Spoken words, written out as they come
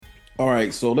All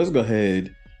right, so let's go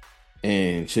ahead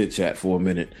and chit chat for a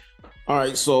minute. All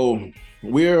right, so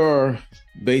we are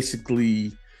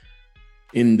basically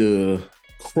in the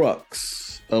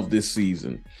crux of this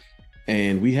season,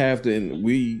 and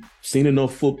we seen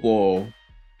enough football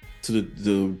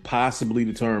to possibly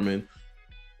determine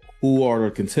who are the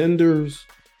contenders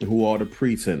and who are the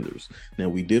pretenders. Now,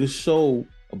 we did a show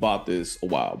about this a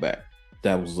while back.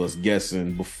 That was us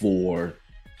guessing before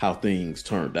how things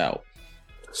turned out.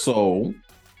 So,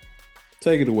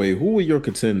 take it away. Who are your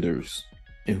contenders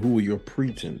and who are your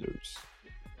pretenders?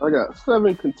 I got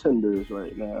 7 contenders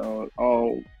right now,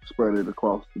 all spread it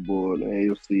across the board, the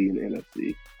AFC and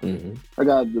NFC. Mm-hmm. I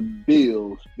got the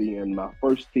Bills being my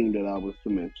first team that I was to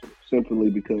mention, simply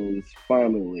because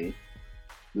finally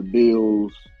the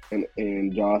Bills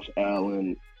and Josh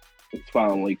Allen is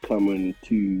finally coming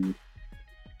to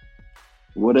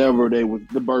whatever the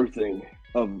birthing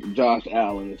of Josh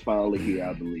Allen is finally here,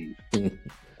 I believe.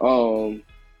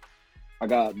 I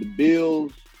got the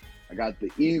Bills. I got the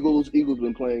Eagles. Eagles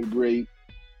been playing great.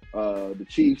 The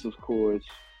Chiefs, of course.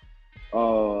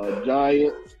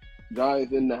 Giants.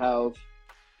 Giants in the house.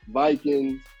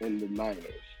 Vikings and the Niners.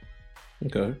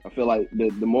 Okay. I feel like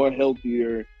the more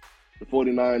healthier the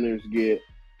 49ers get,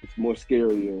 it's more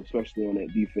scarier, especially on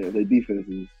that defense. Their defense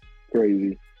is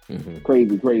crazy. Mm-hmm.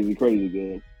 Crazy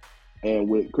good. And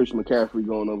with Christian McCaffrey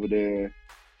going over there,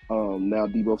 now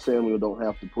Deebo Samuel don't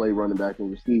have to play running back and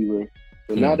receiver.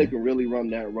 So now they can really run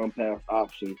that run pass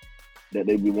option that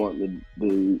they be wanting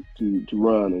to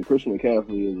run. And Christian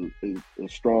McCaffrey is a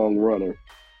strong runner.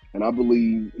 And I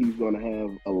believe he's going to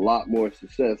have a lot more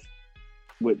success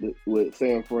with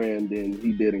San Fran than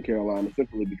he did in Carolina,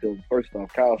 simply because, first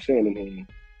off, Kyle Shanahan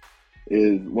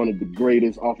is one of the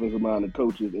greatest offensive-minded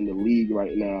coaches in the league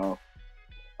right now.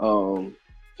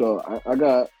 So I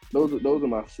got those are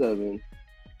my 7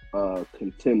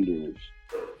 contenders.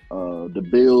 The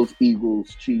Bills,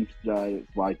 Eagles, Chiefs, Giants,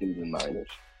 Vikings, and Niners.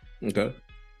 Okay.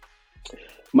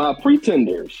 My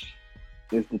pretenders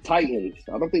is the Titans.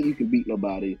 I don't think you can beat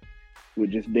nobody with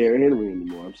just Derrick Henry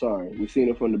anymore. I'm sorry. We've seen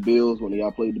it from the Bills when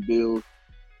y'all played the Bills.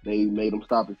 They made him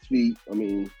stop his feet. I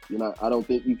mean, I don't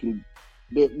think you can.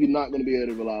 You're not going to be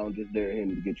able to rely on just Derrick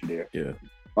Henry to get you there. Yeah.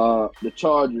 The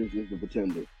Chargers is the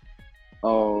pretender.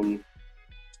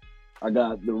 I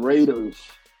got the Raiders,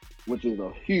 which is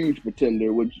a huge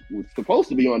pretender, which was supposed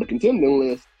to be on the contending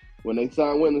list when they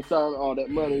went and signed all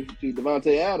that money to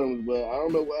Devontae Adams, but I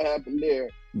don't know what happened there.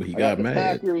 But he I got the mad.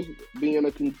 Packers being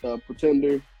a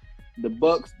pretender, the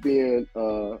Bucks being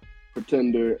a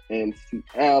pretender, and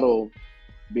Seattle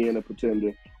being a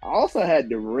pretender. I also had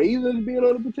the Ravens being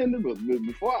on the pretender, but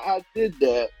before I did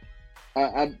that,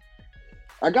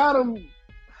 I got them.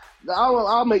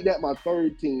 I'll make that my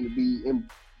third team to be in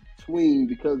between,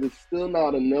 because it's still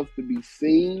not enough to be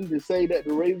seen to say that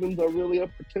the Ravens are really a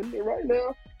pretender right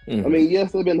now. Mm-hmm. I mean,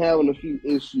 yes, they've been having a few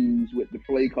issues with the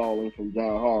play calling from John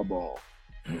Harbaugh,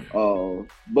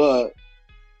 but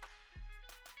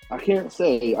I can't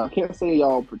say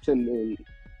y'all pretending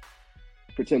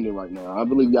right now. I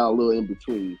believe y'all a little in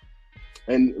between.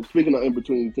 And speaking of in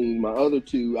between teams, my other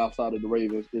 2 outside of the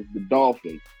Ravens is the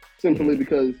Dolphins, simply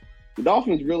because the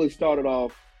Dolphins really started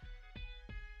off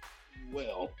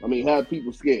well. I mean, had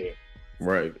people scared.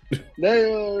 Right.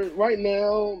 They are right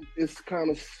now. It's kind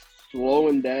of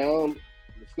slowing down.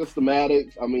 The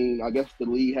systematics. I mean, I guess the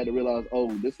league had to realize,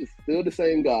 this is still the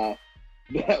same guy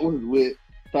that was with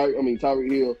Tyreek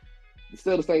Hill. It's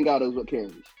still the same guy that was with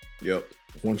Kansas. Yep.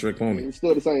 One trick pony. It's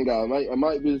still the same guy. It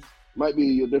might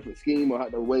be a different scheme or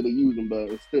the way they use him, but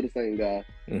it's still the same guy.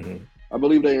 Mm-hmm. I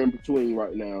believe they're in between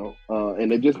right now, and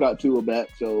they just got Tua back.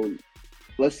 So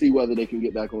let's see whether they can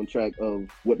get back on track of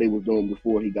what they was doing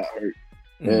before he got hurt.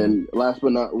 Mm-hmm. And last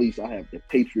but not least, I have the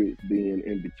Patriots being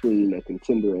in between a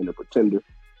contender and a pretender,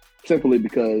 simply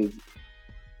because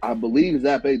I believe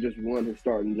Zappe just won his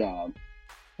starting job.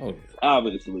 Oh, yeah.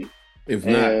 Obviously. If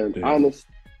not,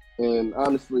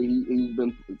 honestly, he's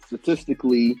been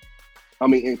statistically, I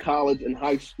mean, in college, in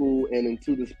high school, and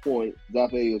to this point,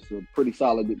 Zappe is a pretty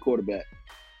solid good quarterback.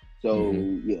 So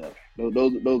yeah,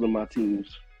 those are my teams: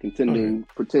 contending,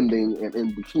 pretending, and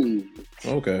in between.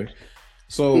 Okay,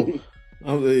 so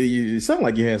you sound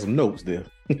like you had some notes there.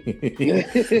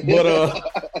 But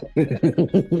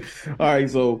all right,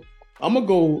 so I'm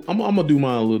gonna do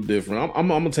mine a little different. I'm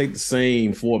gonna take the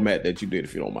same format that you did,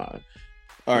 if you don't mind.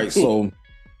 All right, so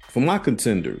for my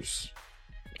contenders,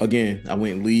 again, I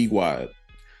went league wide.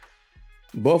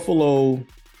 Buffalo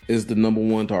is the number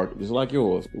 1 target, just like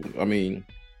yours. I mean,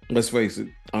 let's face it.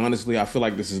 Honestly, I feel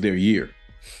like this is their year.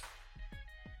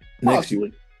 Next,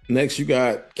 you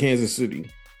got Kansas City.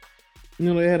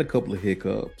 They had a couple of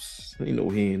hiccups, here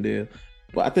and there.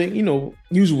 But I think,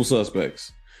 usual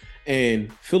suspects.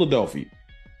 And Philadelphia.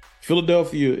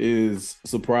 Philadelphia is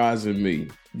surprising me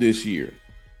this year.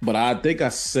 But I think I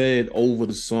said over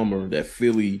the summer that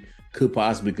Philly could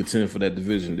possibly contend for that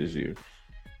division this year.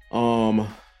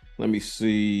 Let me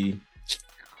see.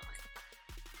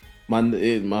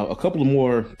 A couple of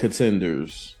more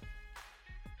contenders.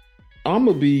 I'm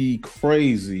gonna be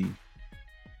crazy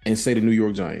and say the New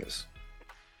York Giants.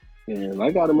 And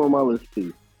I got them on my list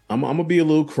too. I'm gonna be a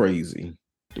little crazy.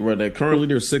 Currently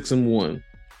they're 6-1.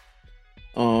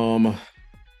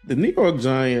 The New York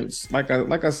Giants, like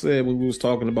I said when we was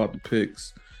talking about the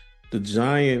picks, the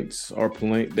Giants are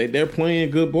playing. They're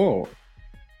playing good ball.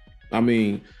 I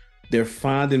mean, they're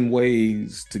finding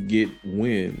ways to get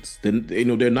wins.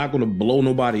 They're not going to blow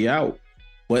nobody out,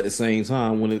 but at the same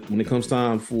time, when it comes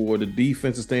time for the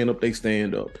defense to stand up, they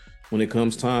stand up. When it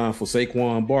comes time for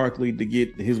Saquon Barkley to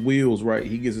get his wheels right,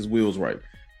 he gets his wheels right,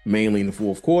 mainly in the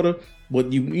fourth quarter.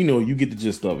 But you get the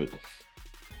gist of it.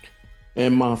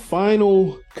 And my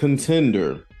final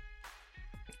contender,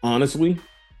 honestly,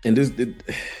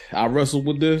 I wrestled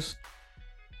with this.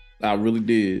 I really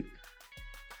did.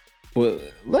 But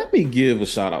let me give a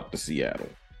shout out to Seattle.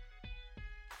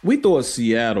 We thought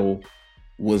Seattle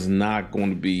was not going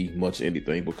to be much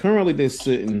anything, but currently they're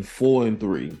sitting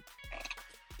 4-3.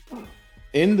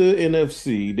 In the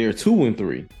NFC, they're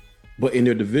 2-3, but in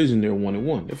their division, they're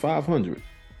 1-1. They're 500.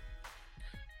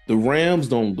 The Rams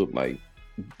don't look like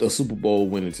a Super Bowl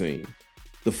winning team.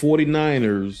 The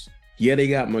 49ers, yeah, they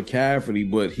got McCaffrey,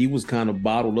 but he was kind of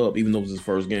bottled up, even though it was his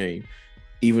first game.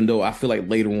 Even though I feel like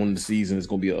later on in the season, it's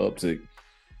going to be an uptick.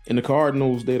 And the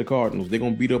Cardinals, they're the Cardinals. They're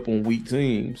going to beat up on weak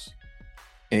teams.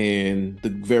 And the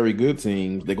very good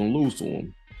teams, they're going to lose to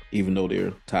them, even though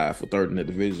they're tied for third in that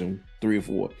division, 3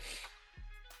 or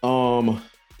 4.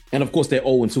 And of course, they're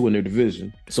 0-2 in their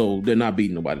division. So they're not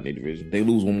beating nobody in their division. They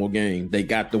lose one more game. They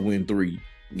got to win 3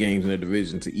 games in their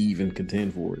division to even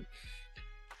contend for it.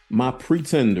 My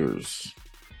pretenders,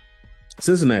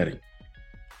 Cincinnati.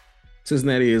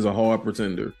 Cincinnati is a hard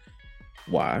pretender.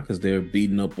 Why? Because they're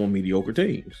beating up on mediocre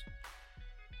teams.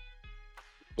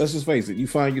 Let's just face it. You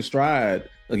find your stride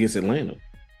against Atlanta.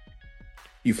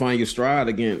 You find your stride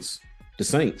against the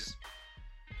Saints.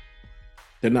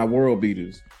 They're not world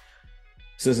beaters.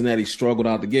 Cincinnati struggled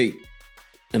out the gate.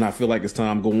 And I feel like as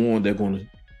time go on, they're going to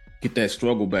get that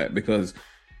struggle back because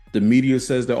the media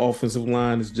says their offensive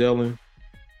line is gelling.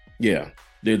 Yeah,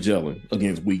 they're gelling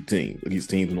against weak teams, against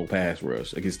teams with no pass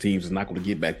rush, against teams that's not going to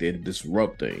get back there to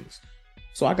disrupt things.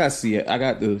 So I got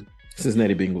the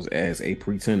Cincinnati Bengals as a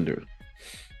pretender.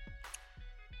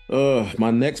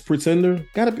 My next pretender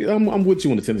gotta be. I'm with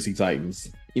you on the Tennessee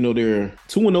Titans. They're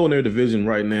 2-0 in their division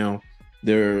right now.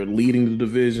 They're leading the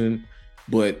division,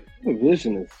 but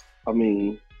division is.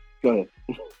 Go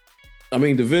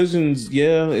ahead. Divisions.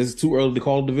 Yeah, it's too early to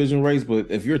call a division race.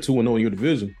 But if you're 2-0 in your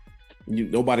division,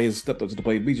 nobody has stepped up to the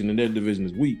plate beat you, and their division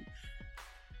is weak.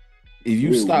 If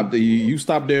you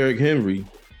stop Derrick Henry,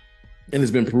 and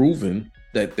it's been proven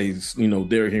that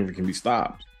Derrick Henry can be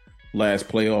stopped. Last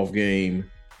playoff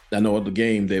game. I know the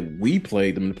game that we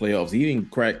played them in the playoffs, he didn't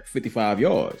crack 55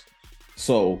 yards.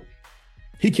 So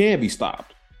he can be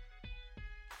stopped.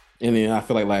 And then I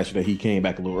feel like last year that he came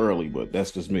back a little early, but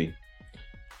that's just me.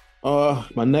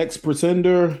 My next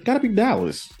pretender gotta be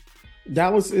Dallas.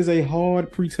 Dallas is a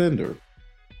hard pretender.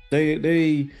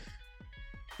 They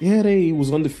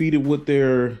was undefeated with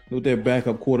their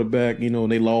backup quarterback,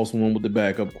 and they lost one with the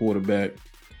backup quarterback.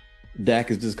 Dak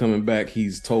is just coming back.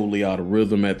 He's totally out of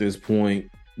rhythm at this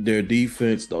point. Their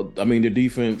defense,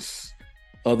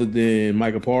 other than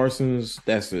Micah Parsons,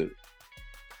 that's it.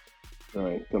 All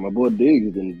right. So my boy Diggs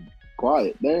has been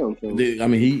quiet down. So.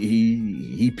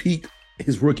 He peaked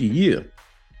his rookie year.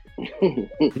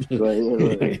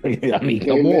 Right.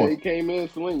 Come on. He came in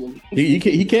swinging.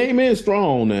 He came in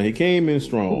strong now. He came in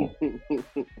strong.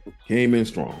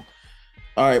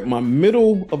 All right, my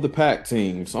middle of the pack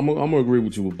teams. I'm gonna agree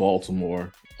with you with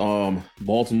Baltimore.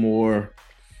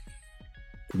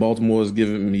 Baltimore is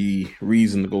giving me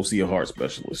reason to go see a heart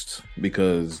specialist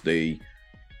because you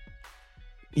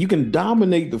can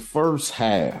dominate the first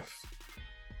half.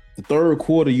 The third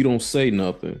quarter, you don't say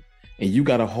nothing, and you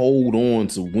got to hold on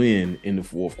to win in the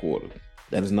fourth quarter.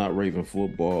 That is not Raven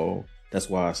football. That's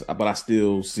why, but I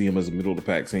still see him as a middle of the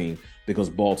pack team because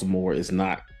Baltimore is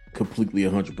not completely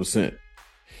 100%.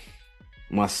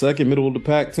 My second middle of the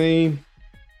pack team.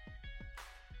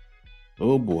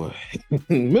 Oh boy,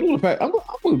 middle of the pack. I'm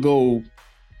gonna go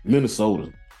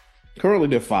Minnesota. Currently,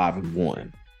 they're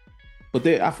 5-1, but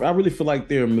I really feel like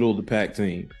they're a middle of the pack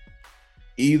team.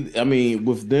 I mean,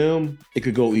 with them, it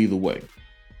could go either way.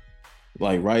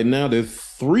 Like right now, they're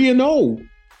 3-0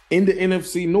 in the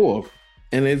NFC North,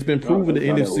 and it's been proven the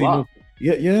NFC North.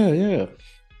 Yeah.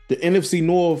 The NFC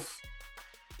North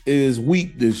is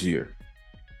weak this year.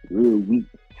 Real weak.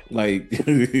 Like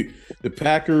the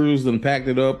Packers and packed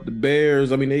it up. The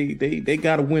Bears, I mean, they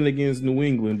got to win against New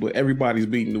England, but everybody's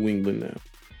beating New England now.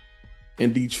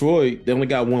 And Detroit, they only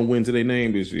got one win to their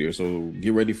name this year, so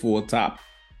get ready for a top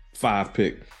 5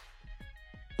 pick.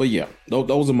 But yeah,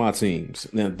 those are my teams.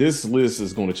 Now this list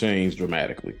is going to change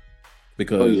dramatically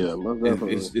because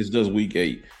it's just week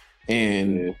 8,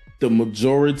 and the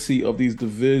majority of these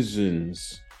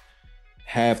divisions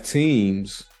have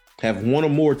one or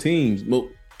more teams, 2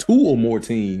 or more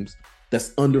teams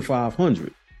that's under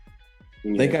 500.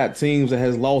 Yeah. They got teams that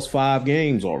has lost 5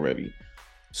 games already.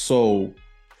 So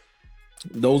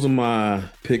those are my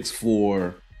picks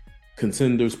for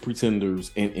contenders,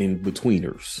 pretenders, and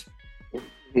in-betweeners.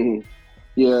 Mm-hmm.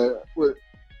 Yeah, what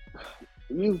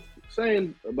you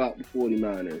saying about the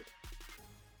 49ers?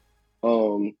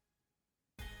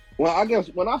 Well, I guess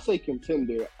when I say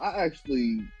contender, I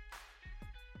actually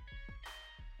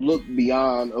look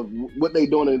beyond of what they're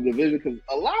doing in the division, because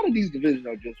a lot of these divisions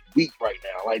are just weak right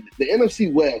now. Like the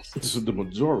NFC West, this is the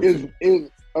majority.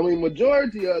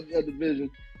 Majority of the division.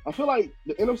 I feel like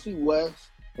the NFC West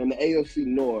and the AFC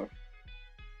North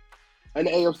and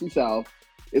the AFC South.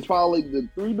 It's probably the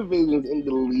 3 divisions in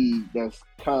the league that's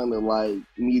kind of like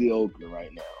mediocre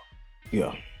right now.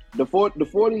 Yeah. The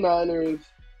 49ers,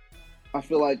 I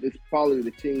feel like it's probably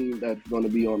the team that's going to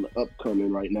be on the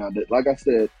upcoming right now. That, like I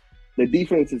said, the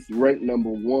defense is ranked number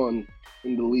 1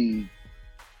 in the league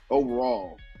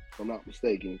overall, if I'm not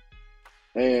mistaken.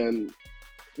 And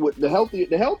with the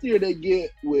healthier they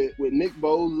get with Nick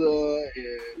Bosa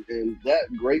and that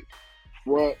great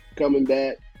front coming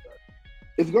back,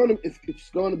 it's going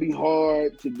to be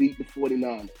hard to beat the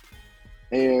 49ers.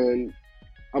 And,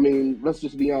 I mean, let's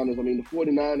just be honest. I mean, the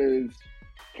 49ers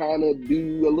kind of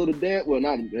do a little damage. Well,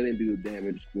 they didn't do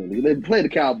damage. They play the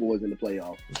Cowboys in the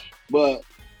playoffs. But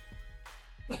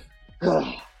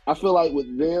I feel like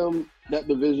with them, that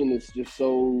division is just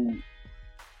so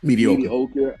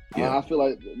mediocre. Yeah. I feel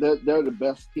like they're the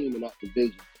best team in that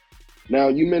division. Now,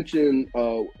 you mentioned it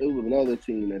was another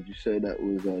team that you said that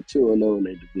was 2-0 in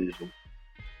their division.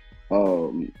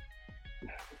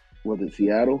 Was it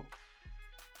Seattle?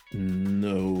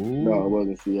 No, it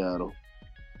wasn't Seattle.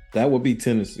 That would be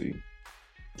Tennessee.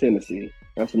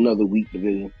 That's another weak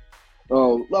division.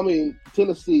 I mean,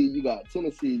 Tennessee, you got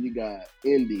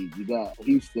Indy, you got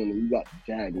Houston, and you got the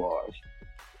Jaguars.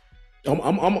 I'm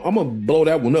gonna blow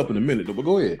that one up in a minute, but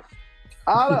go ahead.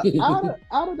 Out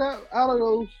of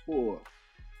those 4,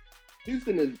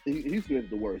 Houston is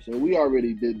the worst, and we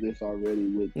already did this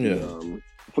with.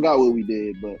 I forgot what we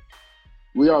did, but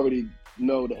we already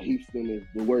know that Houston is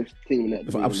the worst team in that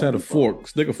division. I've had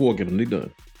stick a fork in them. They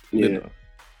done. Yeah.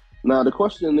 Now the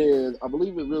question is, I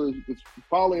believe it's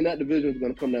probably in that division is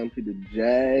going to come down to the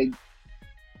Jags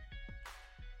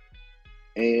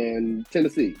and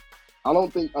Tennessee. I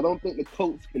don't think the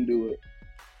Colts can do it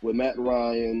with Matt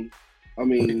Ryan. I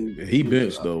mean, he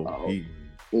benched though. I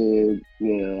don't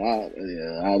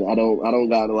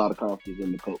got a lot of confidence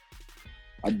in the Colts.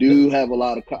 I do have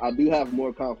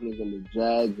more confidence in the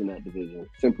Jags in that division,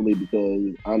 simply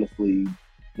because honestly,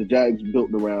 the Jags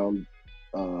built around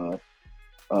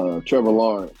Trevor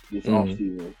Lawrence this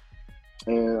offseason,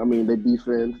 and I mean their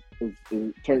defense has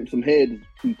turned some heads a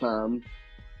few times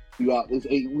throughout this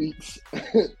 8 weeks.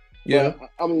 Yeah, but,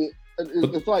 I mean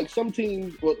it's like some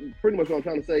teams. Well, pretty much what I'm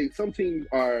trying to say, some teams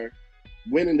are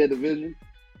winning their division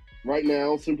right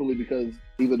now simply because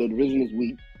either the division is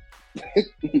weak.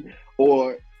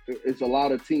 Or it's a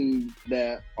lot of teams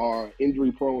that are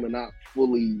injury prone and not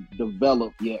fully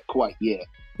developed quite yet.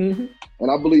 Mm-hmm.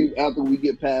 And I believe after we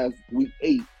get past week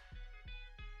 8,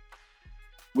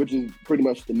 which is pretty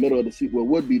much the middle of the season,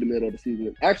 would be the middle of the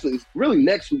season. Actually, it's really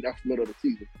next week, that's the middle of the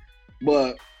season.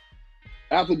 But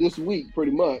after this week,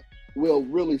 pretty much, we'll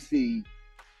really see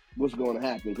what's going to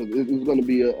happen, because it's going to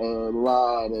be a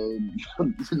lot of,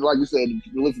 like you said,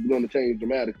 the list is going to change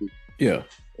dramatically. Yeah.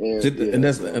 And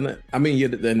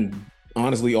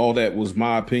honestly, all that was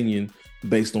my opinion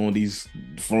based on these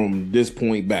from this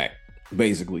point back,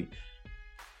 basically.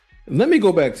 Let me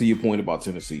go back to your point about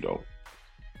Tennessee, though.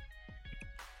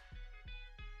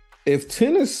 If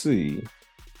Tennessee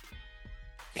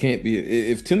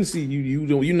you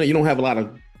don't have a lot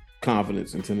of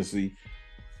confidence in Tennessee,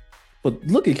 but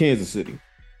look at Kansas City.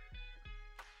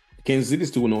 Kansas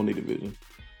City's 2-0 in their division,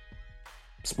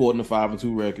 sporting a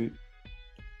 5-2 record.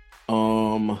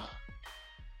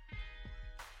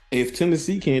 If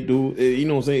Tennessee can't do it, you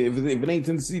know what I'm saying? If it ain't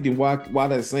Tennessee, then why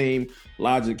that same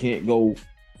logic can't go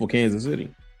for Kansas City?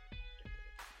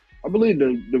 I believe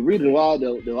the reason why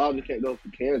the logic can't go for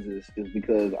Kansas is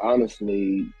because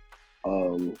honestly,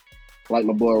 like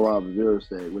my boy Rob Rivera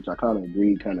said, which I kind of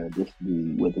agree, kind of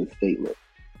disagree with his statement,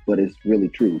 but it's really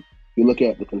true. If you look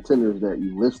at the contenders that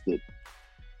you listed,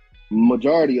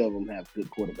 majority of them have good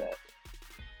quarterbacks.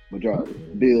 Majority.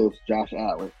 Bills, Josh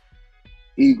Allen.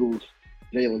 Eagles,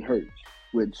 Jalen Hurts,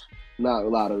 which not a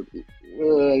lot of.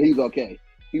 He's okay.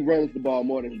 He runs the ball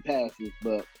more than he passes,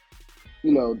 but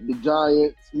you know the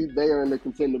Giants, they are in the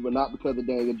contender, but not because of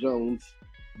Daniel Jones,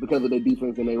 because of their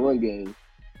defense and their run game.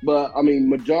 But I mean,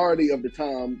 majority of the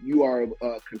time, you are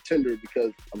a contender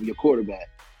because of your quarterback.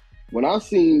 When I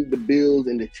seen the Bills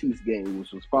and the Chiefs game,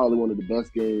 which was probably one of the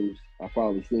best games I've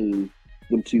probably seen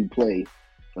them two play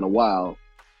in a while,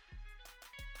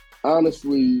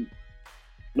 honestly,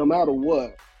 no matter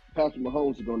what, Patrick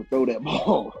Mahomes is going to throw that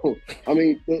ball. I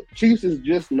mean, the Chiefs is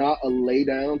just not a lay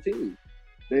down team.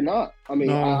 They're not. I mean,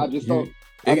 No, I just don't.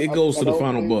 It goes to the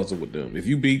final buzzer with them. If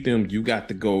you beat them, you got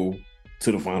to go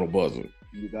to the final buzzer.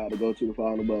 You got to go to the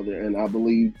final buzzer, and I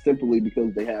believe simply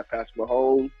because they have Patrick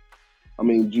Mahomes. I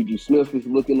mean, Juju Smith is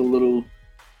looking a little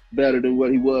better than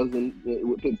what he was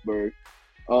with Pittsburgh,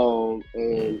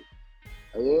 and.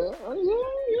 Yeah.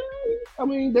 I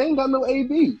mean, they ain't got no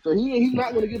AB, so he's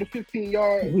not going to get a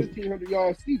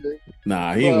 1,500-yard season.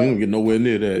 Nah, he ain't get nowhere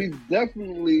near that. He's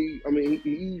definitely. I mean,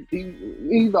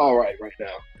 he's all right now.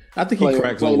 I think he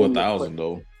cracks over 1,000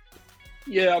 though.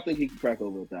 Yeah, I think he can crack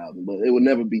over 1,000, but it would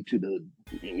never be to the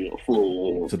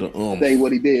full to the thing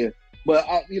what he did. But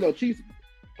Chiefs,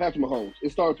 Patrick Mahomes.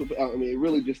 It starts with. I mean, it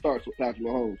really just starts with Patrick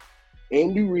Mahomes.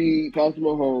 Andy Reid, Patrick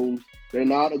Mahomes. They're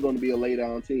not going to be a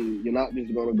lay-down team. You're not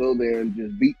just going to go there and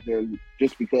just beat them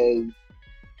just because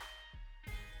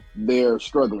they're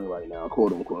struggling right now,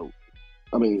 quote unquote.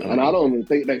 I mean, and I don't even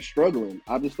think they're struggling.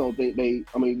 I just don't think they.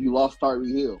 I mean, you lost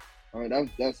Tyreek Hill. All right,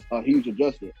 that's a huge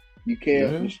adjustment. You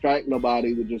can't distract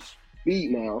nobody with just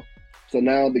speed now. So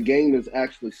now the game is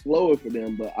actually slower for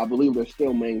them, but I believe they're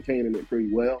still maintaining it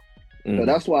pretty well. So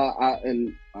that's why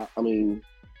I mean.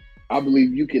 I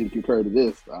believe you can concur to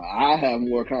this. I have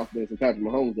more confidence in Patrick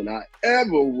Mahomes than I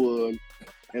ever would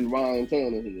in Ryan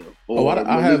Tannehill. Or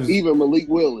I have even Malik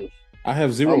Willis. I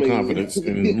have zero confidence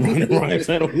in Ryan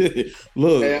Tannehill.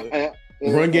 Look,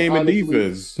 run game and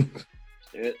defense.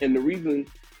 And the reason,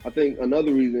 I think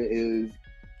another reason is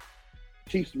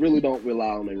Chiefs really don't rely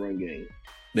on their run game.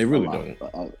 They really don't.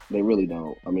 They really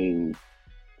don't. I mean,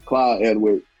 Clyde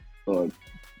Edwards, or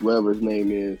whatever his name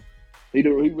is, he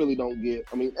really don't get.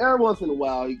 I mean, every once in a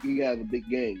while he has a big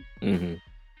game,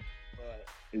 but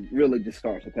it really just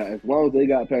starts to pass. As long as they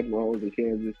got Patrick Mahomes in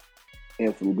Kansas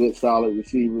and some good solid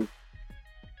receivers,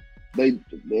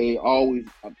 they always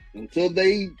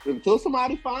until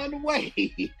somebody find a way,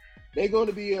 they're going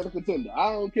to be in a contender.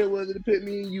 I don't care whether they put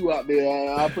me and you out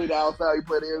there. I play the outside, you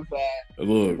play the inside.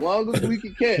 Look, as long as we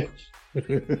can catch.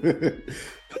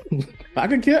 I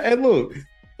can catch. And look,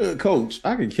 Coach,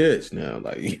 I can catch now.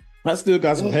 Like. I still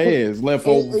got some hands left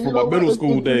over from my middle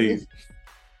school days.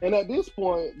 And at this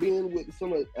point, being with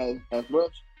some as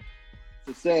much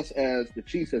success as the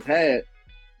Chiefs have had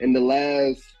in the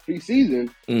last 3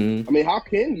 seasons, I mean, how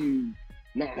can you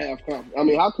not have confidence? I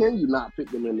mean, how can you not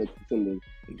pick them in the contender?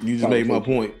 You just made my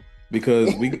point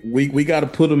because we got to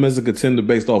put them as a contender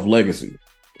based off legacy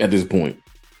at this point.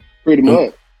 Pretty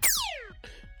much.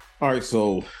 All right,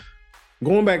 so.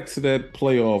 Going back to that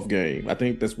playoff game, I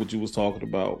think that's what you was talking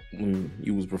about when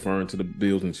you was referring to the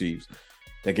Bills and Chiefs.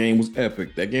 That game was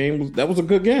epic. That was a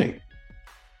good game.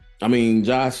 I mean,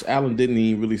 Josh Allen didn't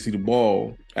even really see the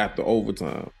ball after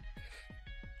overtime.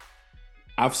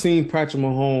 I've seen Patrick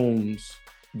Mahomes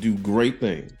do great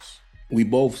things. We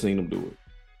both seen him do it.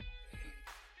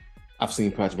 I've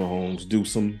seen Patrick Mahomes do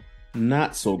some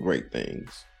not so great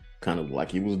things, kind of like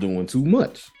he was doing too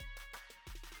much.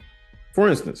 For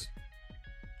instance,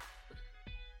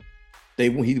 he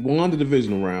won the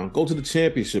divisional round, go to the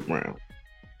championship round.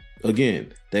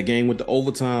 Again, that game with the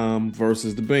overtime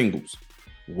versus the Bengals.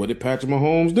 What did Patrick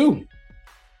Mahomes do?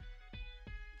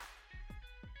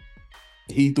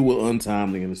 He threw an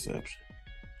untimely interception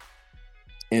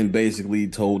and basically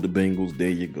told the Bengals, there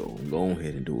you go. Go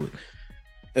ahead and do it.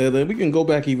 And then we can go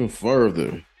back even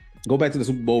further. Go back to the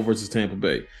Super Bowl versus Tampa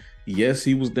Bay. Yes,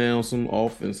 he was down some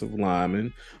offensive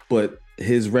linemen, but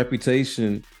his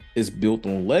reputation is built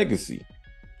on legacy.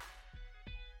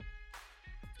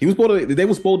 They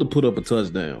were supposed to put up a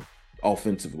touchdown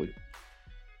offensively.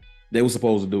 They were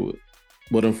supposed to do it.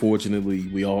 But unfortunately,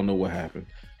 we all know what happened.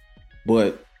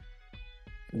 But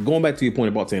Going back to your point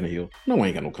about Tannehill, no, I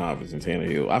ain't got no confidence in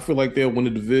Tannehill. I feel like they'll win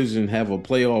the division, have a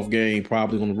playoff game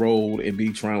probably on the road, and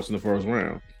be trounced in the first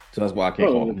round. So that's why I can't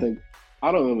call them.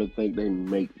 I don't even think they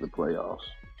make the playoffs.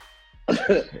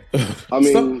 I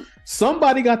mean,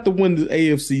 somebody got to win the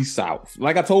AFC South.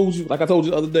 Like I told you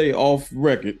the other day off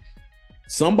record,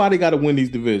 somebody got to win these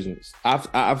divisions.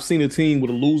 I've seen a team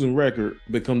with a losing record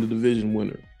become the division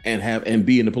winner and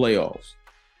be in the playoffs.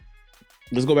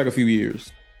 Let's go back a few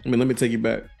years. I mean, let me take you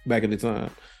back at the time.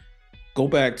 Go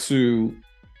back to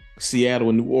Seattle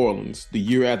and New Orleans. The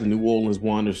year after New Orleans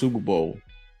won their Super Bowl,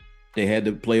 they had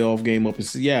the playoff game up in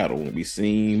Seattle. And we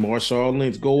seen Marshawn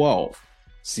Lynch go off.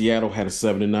 Seattle had a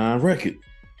 7-9 record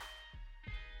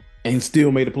and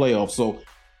still made the playoffs. So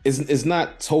it's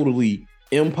not totally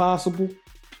impossible.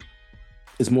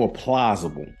 It's more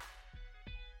plausible.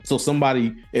 So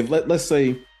somebody, if let's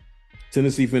say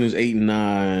Tennessee finished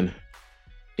 8-9,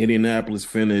 Indianapolis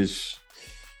finished,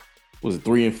 was it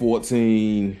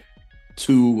 3-14,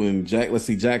 2 and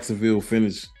Jacksonville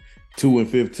finished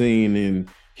 2-15, and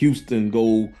Houston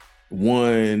go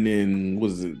 1 and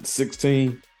was it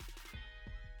 16?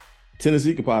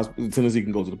 Tennessee can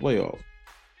go to the playoffs.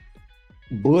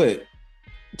 But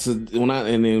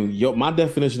my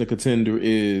definition of contender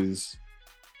is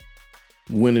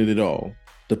winning it all,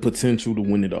 the potential to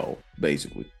win it all,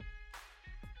 basically.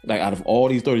 Like out of all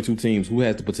these 32 teams, who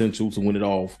has the potential to win it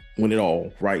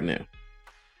all right now?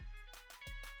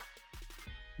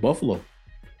 Buffalo.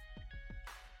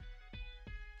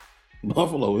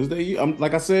 Buffalo is their year.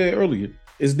 Like I said earlier,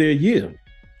 it's their year.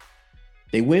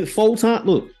 They went 4 times.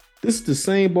 Look, this is the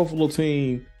same Buffalo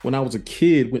team when I was a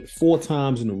kid, went 4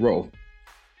 times in a row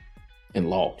and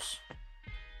lost.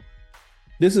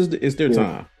 It's their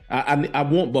time. I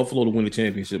want Buffalo to win the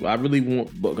championship. I really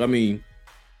want, but I mean,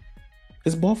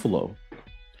 it's Buffalo.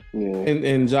 Yeah.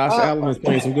 And Josh Allen is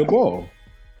playing some good ball.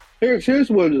 Here's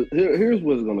what it's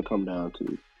going to come down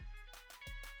to.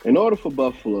 In order for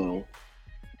Buffalo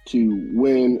to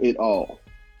win it all,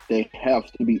 they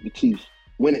have to beat the Chiefs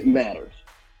when it matters.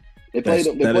 That's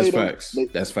facts.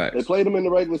 They played them in the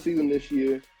regular season this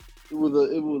year. It was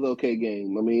an okay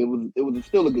game. I mean, it was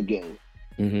still a good game.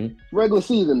 Mm-hmm. Regular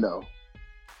season though,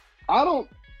 like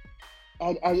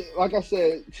I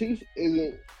said, Chiefs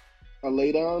isn't a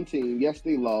lay down team. Yes,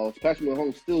 they lost. Patrick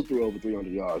Mahomes still threw over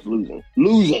 300 yards,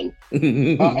 losing.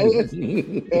 It's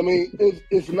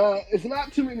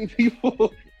not too many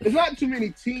people. It's not too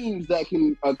many teams that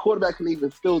a quarterback can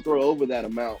even still throw over that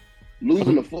amount,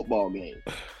 losing a football game.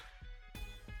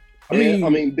 I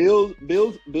mean,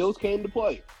 Bills came to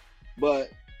play, but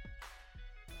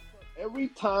every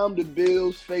time the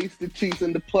Bills face the Chiefs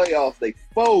in the playoffs, they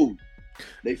fold.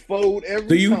 They fold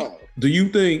every time. Do you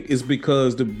think it's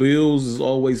because the Bills is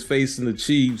always facing the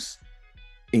Chiefs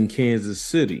in Kansas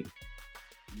City?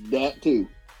 That too,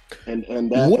 and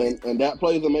that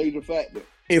plays a major factor.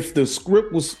 If the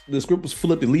script was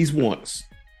flipped at least once,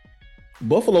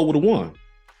 Buffalo would have won,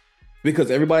 because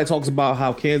everybody talks about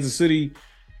how Kansas City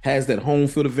has that home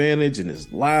field advantage and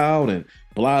is loud and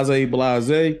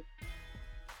blase.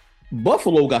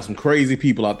 Buffalo got some crazy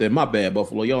people out there. My bad,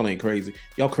 Buffalo. Y'all ain't crazy.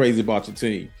 Y'all crazy about your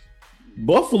team.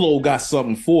 Buffalo got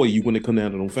something for you when it comes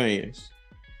down to them fans.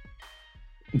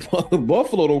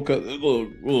 Buffalo don't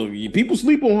look. People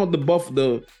sleep on the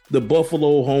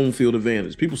Buffalo home field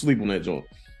advantage. People sleep on that joint.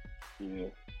 Yeah.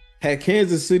 Had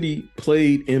Kansas City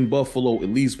played in Buffalo at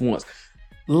least once,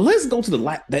 let's go to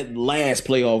that last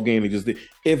playoff game they just did.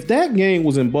 If that game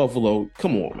was in Buffalo,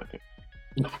 come on, man.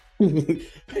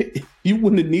 You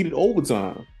wouldn't have needed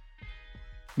overtime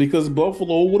because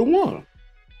Buffalo would have won.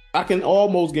 I can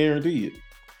almost guarantee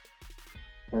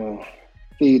it.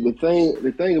 See, the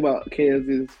thing about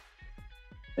Kansas,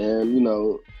 and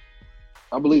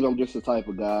I believe I'm just the type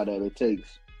of guy that it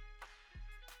takes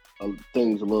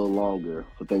things a little longer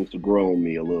for things to grow on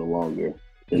me a little longer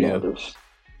than others.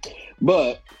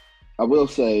 But I will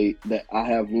say that I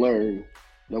have learned,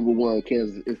 number one,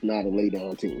 Kansas is not a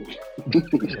lay-down team.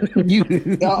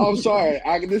 I'm sorry.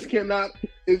 This cannot.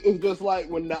 It's just like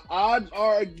when the odds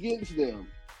are against them,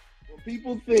 when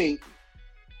people think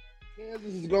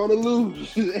Kansas is going to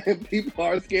lose and people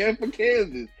are scared for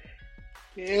Kansas,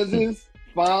 Kansas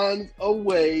finds a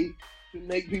way to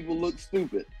make people look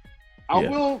stupid. I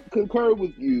will concur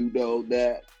with you, though,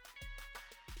 that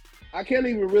I can't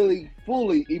even really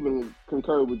fully even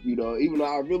concur with you, though, even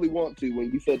though I really want to. When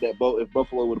you said that if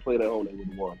Buffalo would have played at home, they would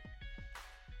have won.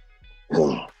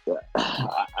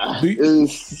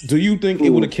 Do you think it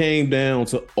would have came down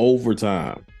to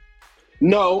overtime?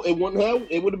 No, it wouldn't have.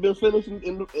 It would have been finished at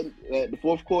the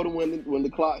fourth quarter when the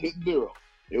clock hit 0.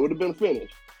 It would have been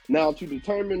finished. Now, to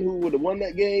determine who would have won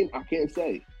that game, I can't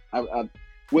say.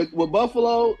 With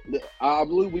Buffalo, I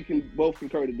believe we can both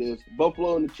concur to this.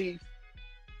 Buffalo and the Chiefs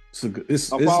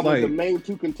it's are probably like the main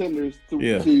two contenders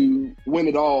to win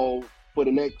it all for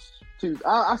the next two.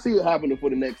 I see it happening for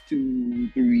the next 2,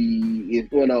 3.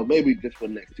 Well, no, maybe just for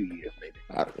the next 2 years. Maybe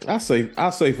I say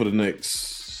for the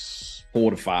next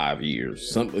 4 to 5 years.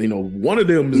 Something, one of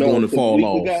them is going to fall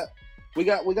off. We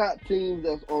got teams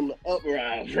that's on the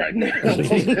uprise right now.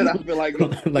 And I feel like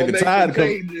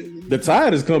the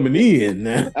tide is coming in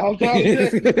now. I'm trying to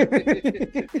say.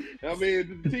 I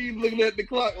mean, the team's looking at the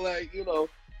clock like, all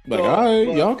right,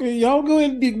 y'all go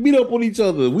ahead and beat up on each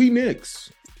other. We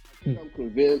next. I'm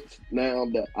convinced now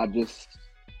that I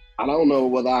don't know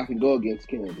whether I can go against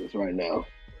Kansas right now.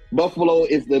 Buffalo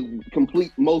is the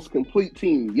most complete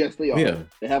team. Yes, they are. Yeah.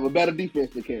 They have a better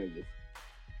defense than Kansas.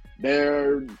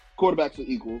 Their quarterbacks are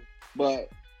equal, but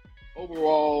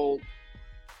overall,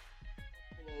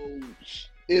 Buffalo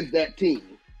is that team.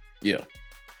 Yeah.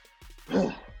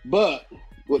 But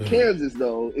with Kansas,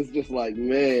 though, it's just like,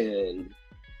 man.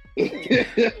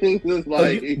 It's just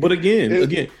like, but again,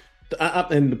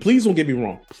 and please don't get me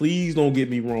wrong. Please don't get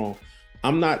me wrong.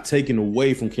 I'm not taking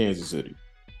away from Kansas City.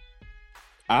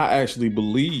 I actually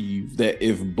believe that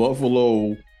if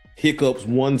Buffalo hiccups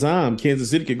one time, Kansas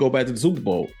City could go back to the Super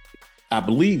Bowl. I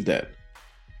believe that.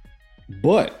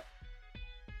 But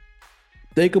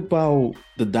think about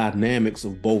the dynamics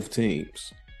of both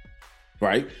teams,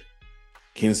 right?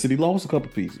 Kansas City lost a couple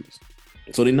pieces.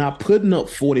 So they're not putting up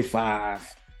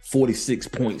 45, 46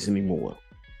 points anymore.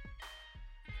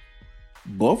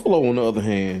 Buffalo, on the other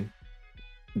hand,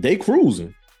 they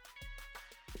cruising.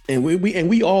 And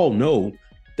we all know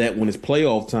that when it's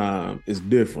playoff time, it's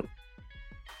different.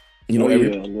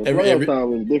 Every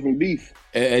time is different beef.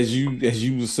 As you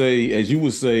would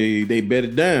say, they bet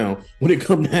it down when it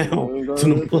come down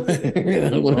to the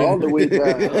play. All the way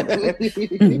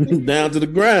down. Down to the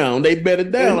ground. They bet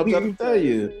it down, I'm trying to tell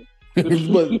you.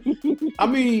 But I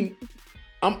mean,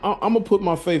 I'm gonna put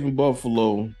my faith in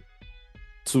Buffalo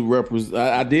to represent.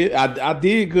 I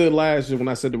did good last year when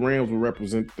I said the Rams will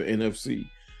represent the NFC.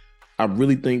 I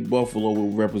really think Buffalo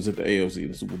will represent the AFC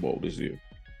in the Super Bowl this year.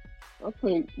 I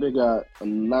think they got a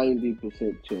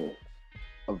 90% chance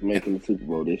of making the Super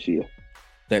Bowl this year.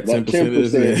 That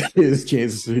 10% is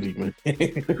Kansas City, man.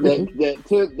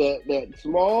 that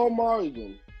small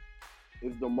margin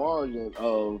is the margin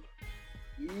of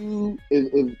you is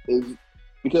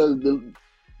because the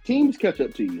teams catch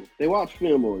up to you. They watch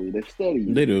film on you. They study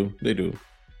you. They do.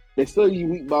 They study you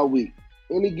week by week.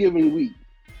 Any given week,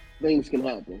 things can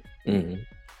happen. Mm-hmm.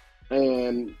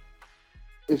 And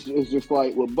it's just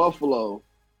like with Buffalo,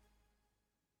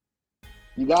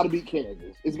 you got to beat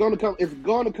Kansas. It's going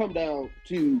to come down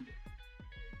to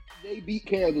they beat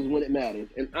Kansas when it matters.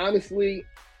 And honestly,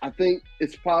 I think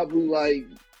it's probably like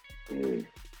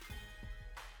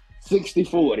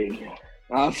 60-40.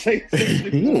 I'll say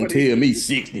 60-40. You don't tell me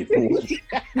 60-40.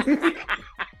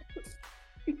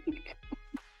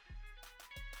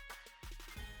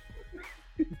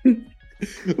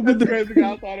 That's crazy.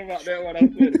 I thought about that when I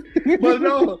said it. But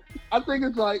no, I think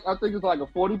it's like a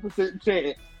 40%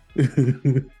 chance.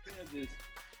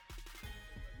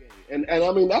 And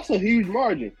I mean that's a huge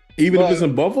margin. Even if it's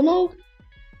in Buffalo?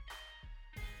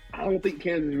 I don't think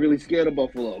Kansas is really scared of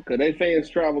Buffalo because their fans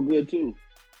travel good too.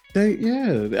 They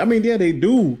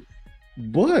do.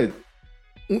 But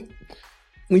when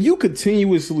you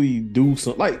continuously do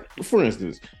something, like for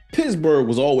instance, Pittsburgh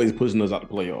was always pushing us out the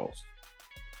playoffs.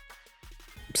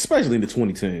 Especially in the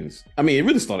 2010s. I mean, it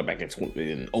really started back in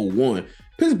 2001.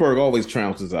 Pittsburgh always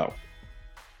trounces out.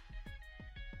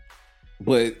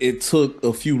 But it took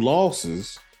a few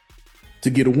losses to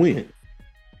get a win.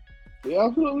 You're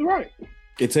absolutely right.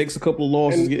 It takes a couple of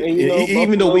losses.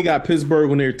 Even though we got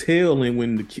Pittsburgh on their tail,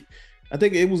 and I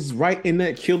think it was right in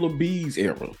that Killer Bees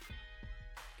era.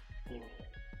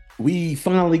 We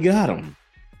finally got them.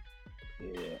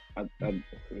 Yeah.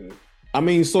 I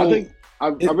mean, so... I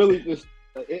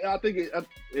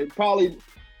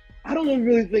don't even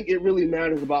really think it really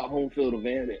matters about home field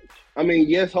advantage. I mean,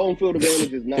 yes, home field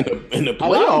advantage is nice. In the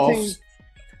playoffs.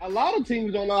 A lot of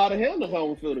teams don't know how to handle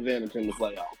home field advantage in the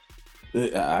playoffs.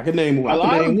 I can name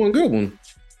one good one.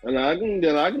 And I can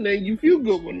name you a few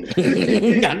good ones.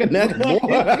 I can name one.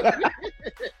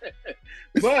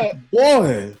 But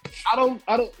boy, I don't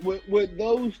with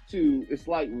those two, it's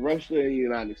like Russia and the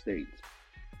United States.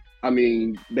 I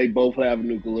mean, they both have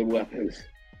nuclear weapons.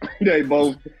 They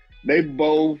both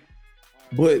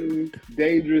but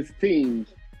dangerous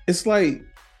teams. It's like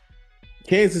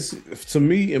Kansas, to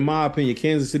me, in my opinion,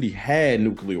 Kansas City had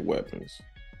nuclear weapons.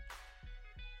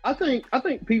 I I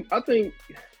don't know.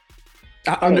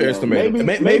 underestimate him.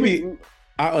 Maybe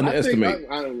I underestimate.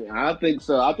 I think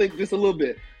so. I think just a little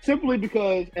bit, simply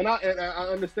because, and I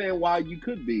understand why you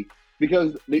could be,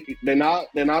 because they're not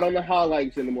on the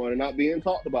highlights anymore. They're not being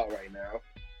talked about right now.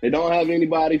 They don't have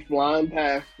anybody flying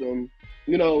past them.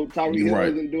 You know, Tyreek Hill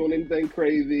isn't doing anything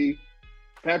crazy.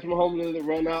 Patrick Mahomes doesn't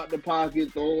run out the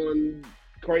pocket throwing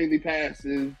crazy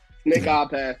passes, snake eye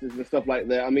passes, and stuff like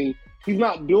that. I mean, he's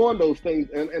not doing those things,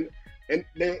 and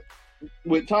then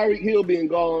with Tyreek Hill being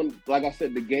gone, like I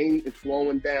said, the game is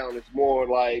slowing down. It's more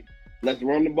like, let's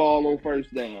run the ball on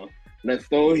first down. Let's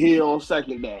throw Hill on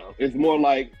second down. It's more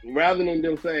like, rather than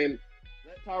them saying,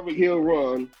 let Tyreek Hill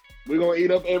run, we're going to eat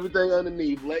up everything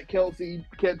underneath. Let Kelsey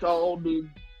catch all the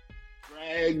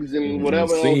drags and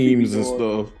whatever seams and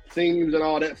stuff. Seams and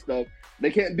all that stuff. They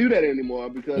can't do that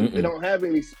anymore because they don't have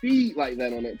any speed like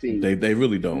that on that team. They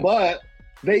really don't. But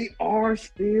they are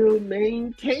still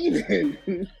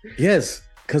maintaining. Yes,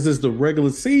 because it's the regular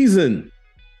season.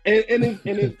 And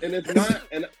it's not,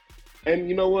 and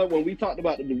you know what? When we talked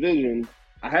about the division,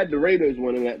 I had the Raiders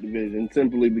winning that division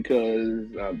simply because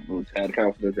I had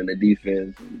confidence in the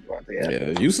defense.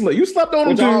 Yeah, you slept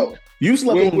on them too. You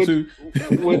slept on them too.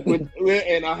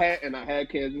 And I had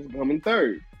Kansas coming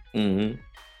third. Mm-hmm.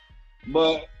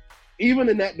 But even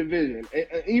in that division,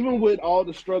 even with all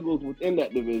the struggles within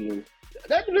that division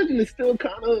is still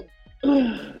kind of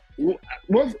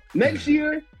next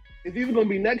year. It's either going to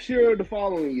be next year or the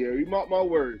following year. You mark my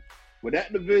words. With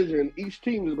that division, each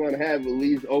team is going to have at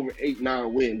least over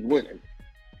 8-9 wins winning.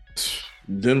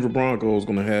 Denver Broncos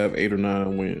going to have 8 or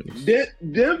 9 wins.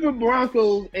 Denver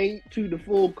Broncos ain't to the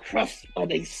full crust of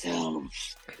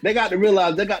themselves. They got to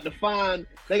realize they got to find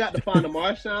the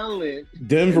Marshawn Lynch.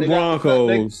 Denver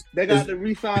Broncos. They got to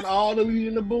re-sign all the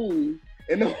Legion of Boom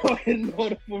in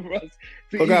order for us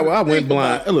to. Okay, well, I went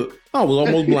blind. Look, I was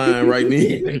almost blind right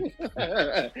then.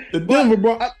 The Denver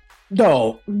Broncos.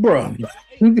 Dog, bro.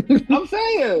 I'm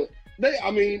saying they're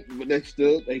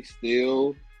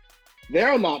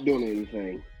not doing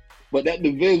anything. But that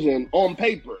division on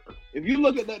paper, if you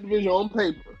look at that division on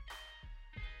paper,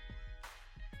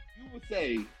 you would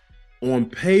say on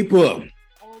paper.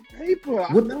 I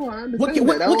understand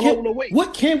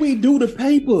what can we do to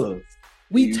paper?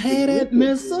 We tear that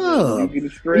mess up.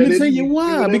 Let me tell you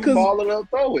why. Because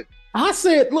throw it. I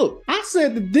said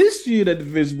that this year that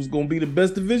division was going to be the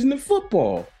best division in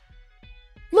football.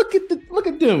 Look at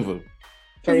Denver.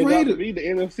 Turns out to be the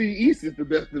NFC East is the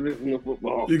best division in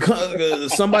football.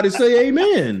 Somebody say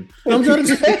amen. I'm trying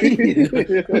to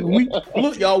say,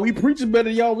 y'all, we preaching better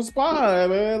than y'all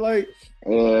respond, man. Like,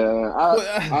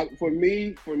 for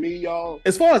me, y'all.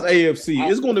 As far as AFC,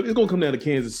 it's gonna come down to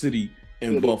Kansas City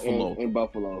and Buffalo. And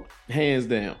Buffalo, hands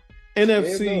down.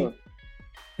 NFC,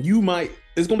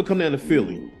 it's gonna come down to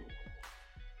Philly.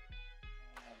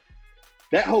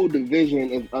 That whole division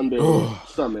is under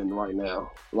summon right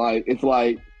now. Like, it's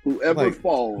like whoever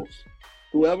falls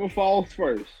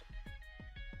first,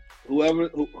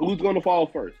 who's going to fall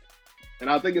first, and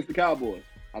I think it's the Cowboys.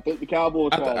 I think the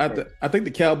Cowboys fall first. I think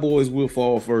the Cowboys will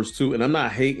fall first too, and I'm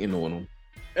not hating on them.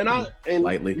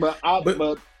 Lightly, but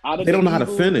they don't know how to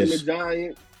finish. And the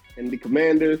Giants and the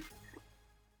Commanders.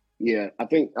 Yeah, I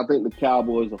think the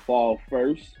Cowboys will fall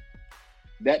first.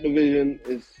 That division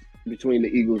is between the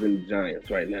Eagles and the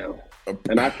Giants right now,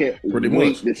 and I can't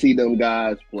wait to see them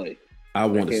guys play. I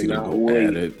want to see them go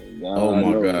at it. Oh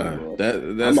my god,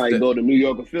 I might go to New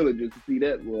York or Philly just to see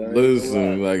that. Boy.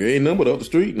 Listen, like, ain't nothing but up the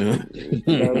street now.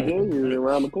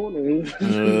 Around the corner,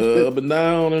 up and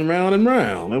down and round and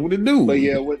round. That's what it do. But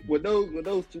yeah, with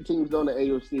those two teams on the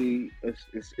AFC,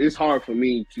 it's hard for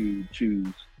me to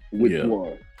choose which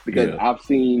one, because I've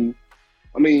seen.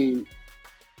 I mean,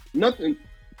 nothing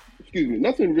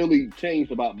really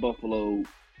changed about Buffalo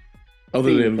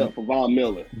other than for Von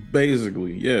Miller.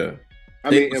 Basically, yeah.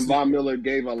 And Von Miller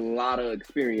gave a lot of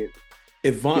experience.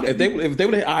 If they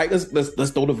would, all right,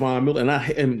 let's throw the Von Miller,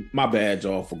 and my bad,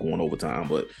 y'all, for going overtime,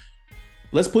 but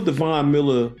let's put the Von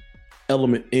Miller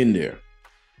element in there.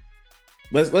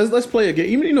 Let's play a game.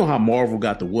 Even you know how Marvel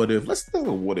got the what if. Let's do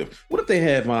a what if. What if they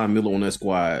had Von Miller on that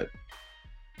squad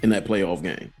in that playoff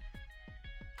game?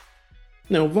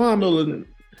 Now Von Miller.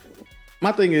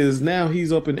 My thing is, now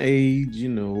he's up in age, you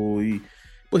know,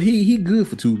 but he good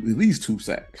for at least 2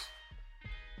 sacks.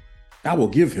 I will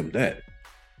give him that.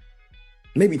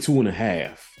 Maybe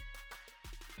 2.5.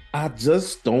 I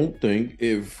just don't think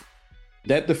if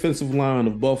that defensive line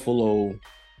of Buffalo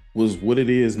was what it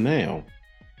is now,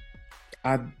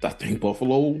 I think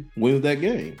Buffalo wins that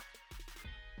game.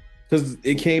 Because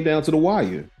it came down to the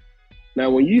wire.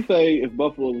 Now, when you say if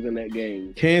Buffalo was in that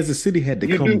game, Kansas City had to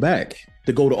come back.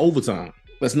 to go to overtime.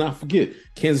 Let's not forget,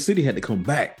 Kansas City had to come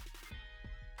back.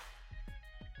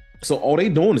 So all they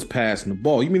doing is passing the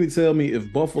ball. You mean to tell me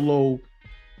if Buffalo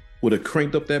would have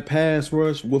cranked up that pass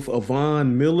rush with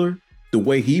Von Miller the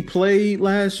way he played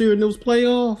last year in those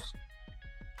playoffs?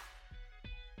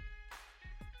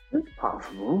 It's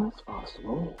possible.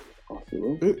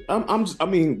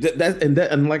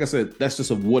 And like I said, that's just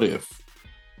a what if.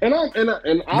 And I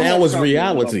now it's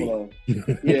reality.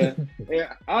 Yeah,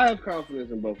 I have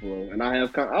confidence in Buffalo, and I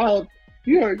have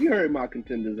you heard my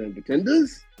contenders and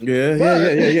pretenders. Yeah.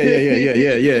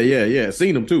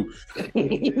 Seen them too. But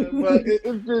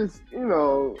it's just,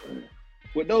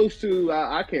 with those two,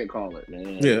 I can't call it,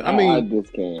 man. Yeah, I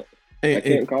just can't. I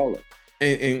can't call it.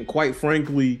 And quite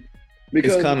frankly,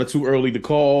 because it's kind of too early to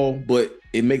call, but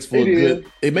it makes for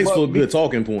a good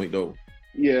talking point, though.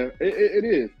 Yeah, it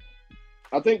is.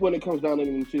 I think when it comes down to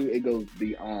them two, it goes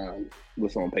beyond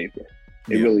what's on paper.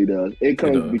 It really does. It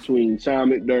comes between Sean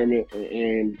McDermott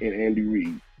and Andy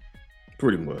Reid.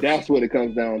 Pretty much. That's what it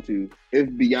comes down to. It's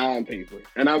beyond paper,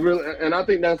 and I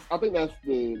think that's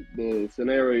the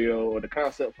scenario or the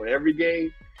concept for every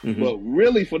game. Mm-hmm. But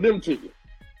really, for them two,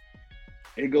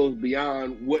 it goes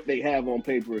beyond what they have on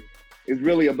paper. It's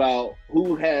really about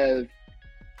who has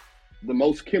the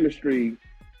most chemistry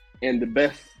and the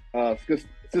best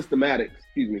systematics,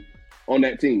 on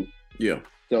that team. Yeah.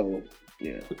 So,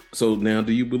 yeah. So now,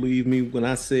 do you believe me when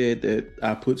I said that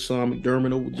I put Sean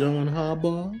McDermott over John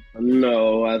Harbaugh?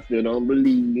 No, I still don't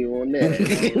believe you on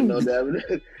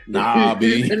that. Nah,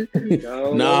 B.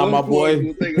 Nah, my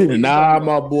boy. Nah,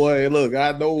 my boy. Look,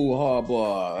 I know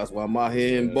Harbaugh. That's why I'm out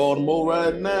here in Baltimore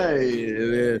right now.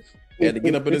 Yeah. Had to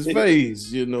get up in his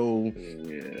face, Yeah.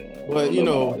 But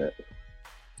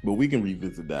but we can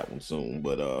revisit that one soon.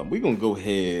 But we're gonna go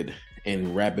ahead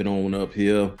and wrap it on up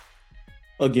here.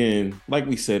 Again, like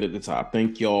we said at the top,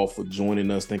 thank y'all for joining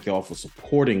us. Thank y'all for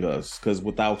supporting us. Because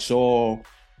without y'all,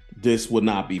 this would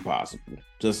not be possible.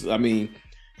 We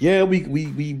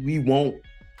want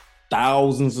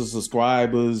thousands of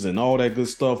subscribers and all that good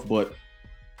stuff, but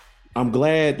I'm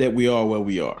glad that we are where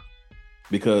we are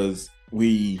because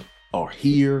we are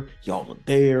here, y'all are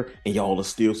there, and y'all are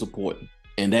still supporting.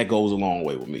 And that goes a long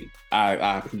way with me.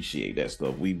 I appreciate that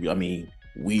stuff. We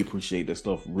appreciate that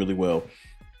stuff really well.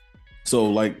 So,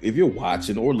 like, if you're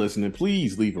watching or listening,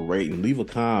 please leave a rating, leave a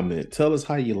comment, tell us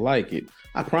how you like it.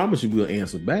 I promise you we'll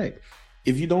answer back.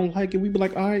 If you don't like it, we be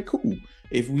like, all right, cool.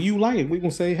 If you like it, we're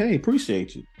going to say, hey,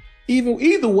 appreciate you.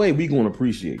 Either way, we're going to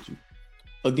appreciate you.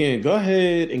 Again, go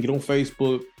ahead and get on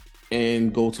Facebook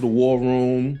and go to the War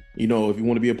Room. If you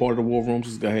want to be a part of the War Room,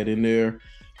 just go ahead in there.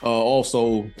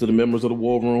 Also, to the members of the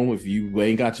War Room, if you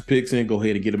ain't got your picks in, go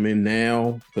ahead and get them in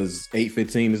now because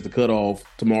 8:15 is the cutoff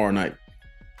tomorrow night.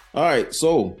 All right,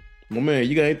 so, my man,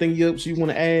 you got anything else you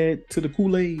want to add to the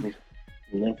Kool-Aid?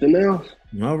 Nothing else.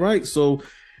 All right, so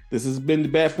this has been the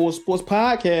Bad Boy Sports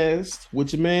Podcast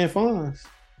with your man, Fonz.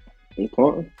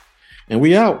 Important. And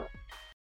we out.